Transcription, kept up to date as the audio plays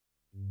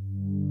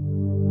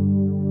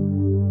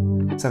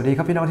สวัสดีค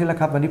รับพี่น้องที่รัก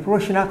ครับวันนี้พระว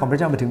จนะของพระ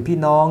เจ้ามาถึงพี่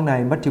น้องใน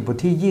มัทธิวบท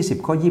ที่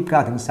20ข้อ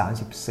29ถึง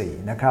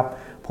34นะครับ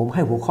ผมใ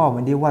ห้หัวข้อ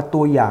วันนี้ว่า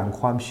ตัวอย่าง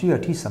ความเชื่อ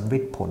ที่สำเร็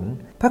จผล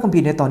พระคัมภี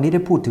ร์ในตอนนี้ไ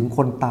ด้พูดถึงค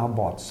นตาบ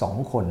อด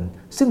2คน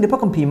ซึ่งในพระ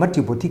คัมภีร์มัทธิ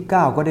วบทที่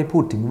9ก็ได้พู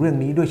ดถึงเรื่อง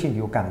นี้ด้วยเช่นเ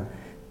ดียวกัน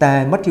แต่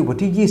มัทธิวบท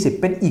ที่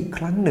20เป็นอีกค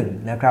รั้งหนึ่ง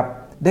นะครับ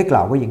ได้กล่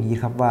าวไว้อย่างนี้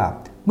ครับว่า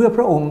เมื่อพ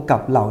ระองค์กั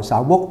บเหล่าสา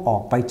วกออ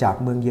กไปจาก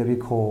เมืองเยริ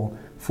โค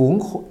ฝูง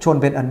ชน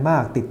เป็นอันมา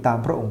กติดตาม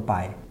พระองค์ไป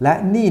และ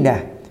นี่แน่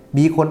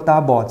มีคนตา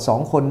บอด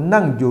2คน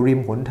นั่งอยู่ริ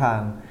มหนทา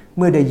งเ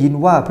มื่อได้ยิน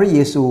ว่าพระเย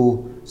ซู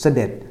เส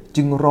ด็จ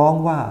จึงร้อง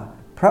ว่า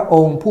พระอ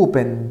งค์ผู้เ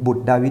ป็นบุต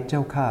รดาวิดเจ้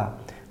าข้า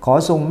ขอ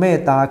ทรงเม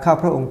ตตาข้า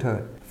พระองค์เถิ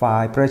ดฝ่า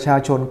ยประชา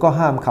ชนก็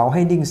ห้ามเขาใ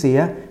ห้นิ่งเสีย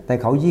แต่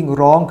เขายิ่ง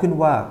ร้องขึ้น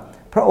ว่า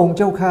พระองค์เ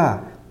จ้าข้า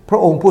พระ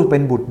องค์ผู้เป็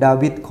นบุตรดา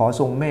วิดขอ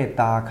ทรงเมต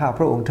ตาข้าพ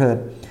ระองค์เถิด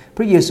พ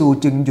ระเยซู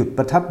จึงหยุดป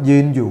ระทับยื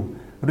นอยู่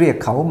เรียก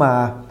เขามา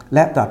แล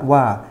ะตรัสว่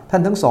าท่า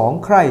นทั้งสอง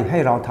ใคร่ให้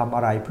เราทำอ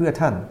ะไรเพื่อ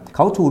ท่านเข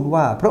าทูล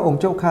ว่าพระองค์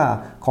เจ้าข้า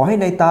ขอให้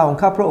ในตาของ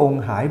ข้าพระองค์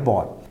หายบอ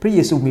ดพระเย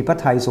ซูมีพระ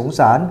ทัยสง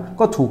สาร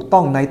ก็ถูกต้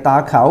องในตา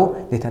เขา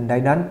ในทันใด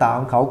นั้นตาข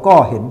องเขาก็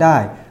เห็นได้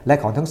และ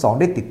เขาทั้งสอง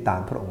ได้ติดตา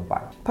มพระองค์ไป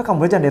พระค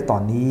ำพระเจ้าในตอ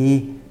นนี้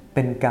เ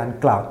ป็นการ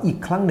กล่าวอีก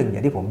ครั้งหนึ่งอย่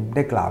างที่ผมไ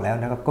ด้กล่าวแล้ว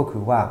นะครับก็คื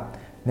อว่า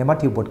ในมัท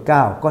ธิวบท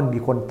9ก็มี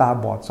คนตา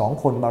บอด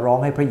2คนมาร้อง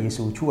ให้พระเย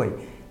ซูช่วย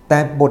แต่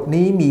บท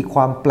นี้มีคว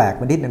ามแปลก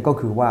นิดนึงก็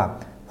คือว่า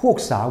พวก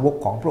สาวก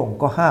ของพระองค์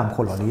ก็ห้ามค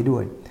นเหล่านี้ด้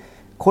วย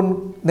คน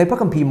ในพระ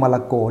คัมภีร์มาร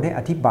ะโกได้อ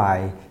ธิบาย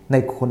ใน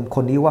ค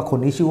นนี้ว่าคน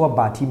นี้ชื่อว่าบ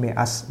าทิเม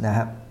อัสนะฮ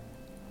ะ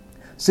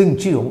ซึ่ง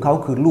ชื่อของเขา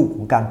คือลูกข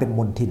องการเป็นม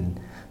นทิน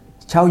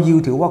ชาวยิว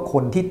ถือว่าค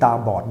นที่ตา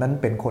บอดนั้น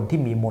เป็นคนที่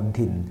มีมน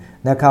ทิน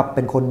นะครับเ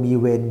ป็นคนมี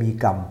เวรมี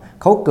กรรม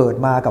เขาเกิด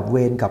มากับเว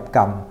รกับก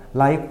รรมไ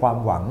ร้ความ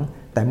หวัง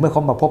แต่เมื่อเข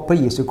ามาพบพระ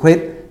เยซูคริส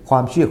ต์ควา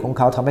มเชื่อของเ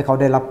ขาทำให้เขา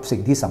ได้รับสิ่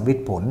งที่สำเร็จ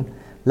ผล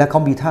และเขา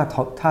มี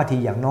ท่าที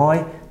อย่างน้อย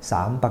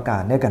3ประกา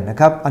รด้วยกันนะ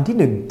ครับอัน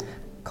ที่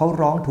1เขา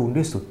ร้องทูล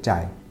ด้วยสุดใจ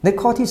ใน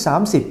ข้อที่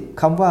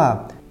30คำว่า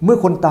เมื่อ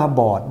คนตา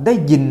บอดได้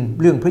ยิน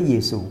เรื่องพระเย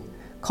ซู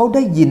เขาไ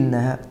ด้ยินน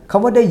ะฮะค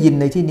ำว่าได้ยิน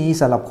ในที่นี้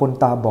สำหรับคน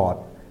ตาบอด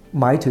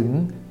หมายถึง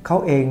เขา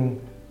เอง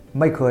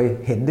ไม่เคย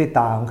เห็นด้วยต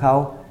าของเขา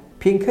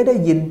เพียงแค่ได้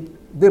ยิน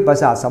ด้วยประ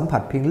สาทสัมผั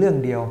สเพียงเรื่อง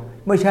เดียว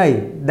ไม่ใช่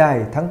ได้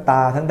ทั้งต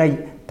าทั้งได้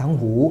ทั้ง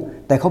หู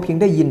แต่เขาเพียง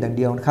ได้ยินอย่างเ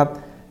ดียวนะครับ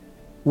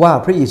ว่า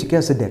พระเยซูคริ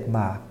สต์เสด็จม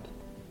า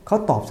เขา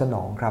ตอบสน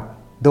องครับ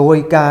โดย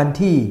การ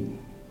ที่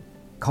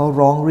เขา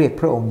ร้องเรียก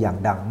พระองค์อย่าง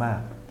ดังมา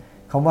ก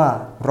คำว่า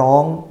ร้อ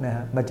งนะฮ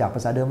ะมาจากภ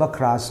าษาเดิมว่าค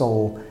ราโซ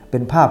เป็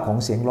นภาพของ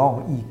เสียงร้องข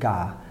องอีกา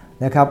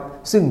นะครับ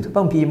ซึ่งพร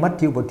ะคัมภีร์มัท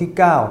ธิวบทที่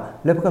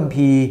9และพระคัม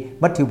ภีร์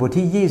มัทธิวบท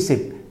ที่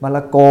20มาร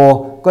ะโก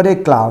ก็ได้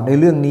กล่าวใน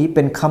เรื่องนี้เ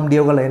ป็นคำเดี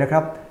ยวกันเลยนะค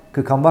รับ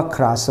คือคำว่าค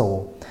ราโซ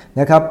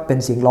นะครับเป็น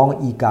เสียงร้องขอ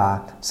งอีกา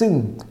ซึ่ง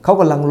เขา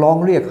กำลังร้อง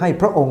เรียกให้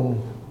พระองค์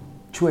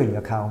ช่วยเหลื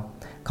อเขา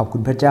ขอบคุ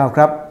ณพระเจ้าค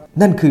รับ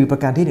นั่นคือประ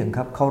การที่1ค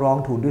รับเขาร้อง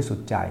ทูลด้วยสุ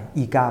ดใจ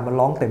อีกามัน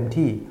ร้องเต็ม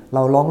ที่เร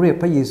าร้องเรียก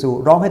พระเยซู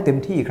ร้องให้เต็ม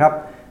ที่ครับ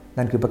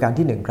นั่นคือประการ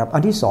ที่1ครับอั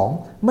นที่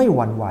2ไม่ห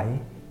วั่นไหว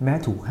แม้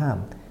ถูกห้าม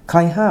ใคร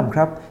ห้ามค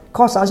รับ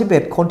ข้อ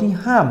31คนที่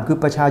ห้ามคือ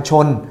ประชาช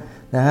น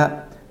นะฮะ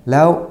แ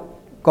ล้ว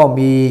ก็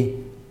มี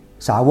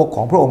สาวกข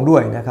องพระองค์ด้ว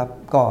ยนะครับ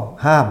ก็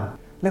ห้าม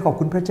และขอบ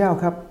คุณพระเจ้า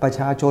ครับประ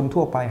ชาชน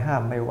ทั่วไปห้า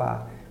มไม่ว่า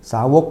ส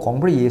าวกของ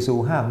พระเยซู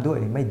ห้ามด้วย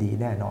ไม่ดี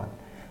แน่นอน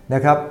น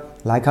ะครับ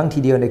หลายครั้งที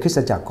เดียวในคริส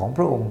ตจักรของพ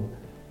ระองค์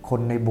ค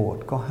นในโบส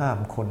ถ์ก็ห้าม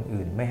คน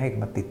อื่นไม่ให้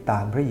มาติดตา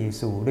มพระเย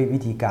ซูด้วยวิ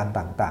ธีการ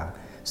ต่าง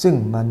ๆซึ่ง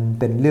มัน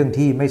เป็นเรื่อง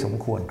ที่ไม่สม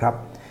ควรครับ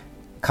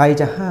ใคร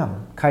จะห้าม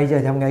ใครจะ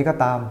ทำไงก็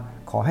ตาม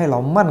ขอให้เรา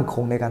มั่นค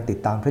งในการติด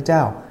ตามพระเจ้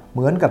าเห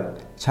มือนกับ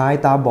ชาย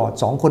ตาบอด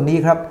2คนนี้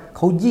ครับเ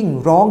ขายิ่ง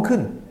ร้องขึ้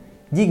น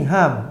ยิ่ง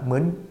ห้ามเหมื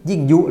อนยิ่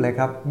งยุเลย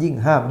ครับยิ่ง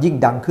ห้ามยิ่ง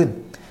ดังขึ้น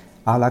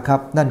เอาละครับ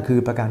นั่นคือ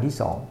ประการที่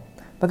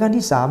2ประการ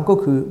ที่3ก็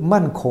คือ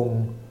มั่นคง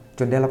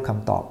จนได้รับค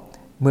ำตอบ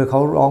เมื่อเขา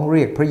ร้องเ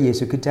รียกพระเย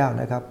ซูคริสต์เจ้า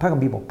นะครับพระคัม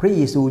ภีร์บอกพระเ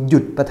ยซูหยุ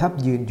ดประทับ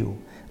ยืนอยู่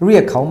เรีย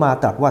กเขามา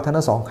ตรัสว่าท่าน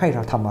ทั้งสองให้เร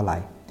าทำอะไร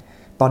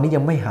ตอนนี้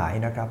ยังไม่หาย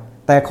นะครับ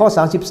แต่ข้อ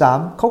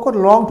33เขาก็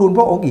ร้องทูลพ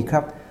ระองค์อีกค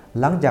รับ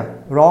หลังจาก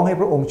ร้องให้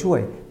พระองค์ช่วย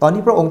ตอน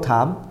นี้พระองค์ถ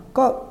าม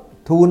ก็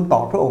ทูลต่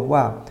อพระองค์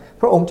ว่า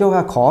พระองค์เจ้าข้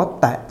าขอ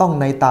แตะต้อง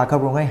ในตาข้า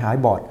พระองค์ให้หาย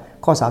บอด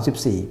ข้อ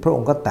34พระอ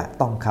งค์ก็แตะ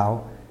ต้องเขา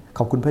ข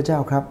อบคุณพระเจ้า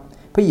ครับ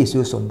พระเยซู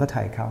สนพระ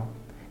ทัยเขา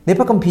ในพ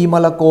ระคัมภีร์มา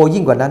ระโก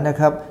ยิ่งกว่านั้นนะ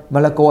ครับมา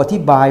ระโกอธิ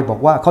บายบอก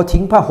ว่าเขา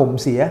ทิ้งผ้าห่ม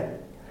เสีย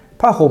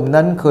ผ้าห่ม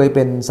นั้นเคยเ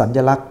ป็นสัญ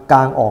ลักษณ์ก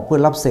างออกเพื่อ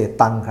รับเศษ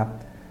ตังค์ครับ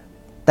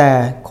แต่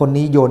คน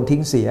นี้โยนทิ้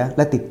งเสียแ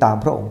ละติดตาม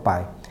พระองค์ไป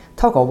เ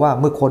ท่ากับว่า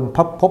เมื่อคน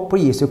พบพร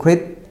ะเยซูคริส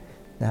ต์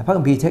พระ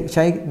คัมภีร์ใ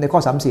ช้ในข้อ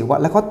34ว่า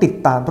แล้วเขาติด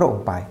ตามพระอง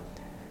ค์ไป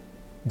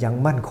ยัง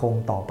มั่นคง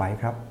ต่อไป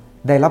ครับ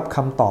ได้รับค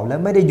ำตอบและ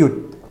ไม่ได้หยุด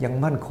ยัง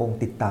มั่นคง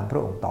ติดตามพร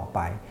ะองค์ต่อไป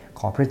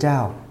ขอพระเจ้า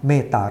เม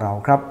ตตาเรา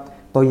ครับ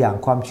ตัวอย่าง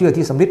ความเชื่อ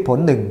ที่สำเร็จผล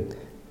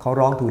1เขา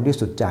ร้องทูลด้วย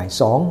สุดใจ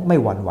2ไม่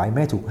หวั่นไหวแ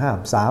ม้ถูกห้าม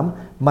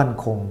3มั่น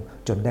คง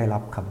จนได้รั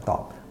บคำตอ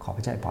บขอพ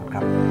ระเจ้าอวยพรค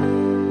รับ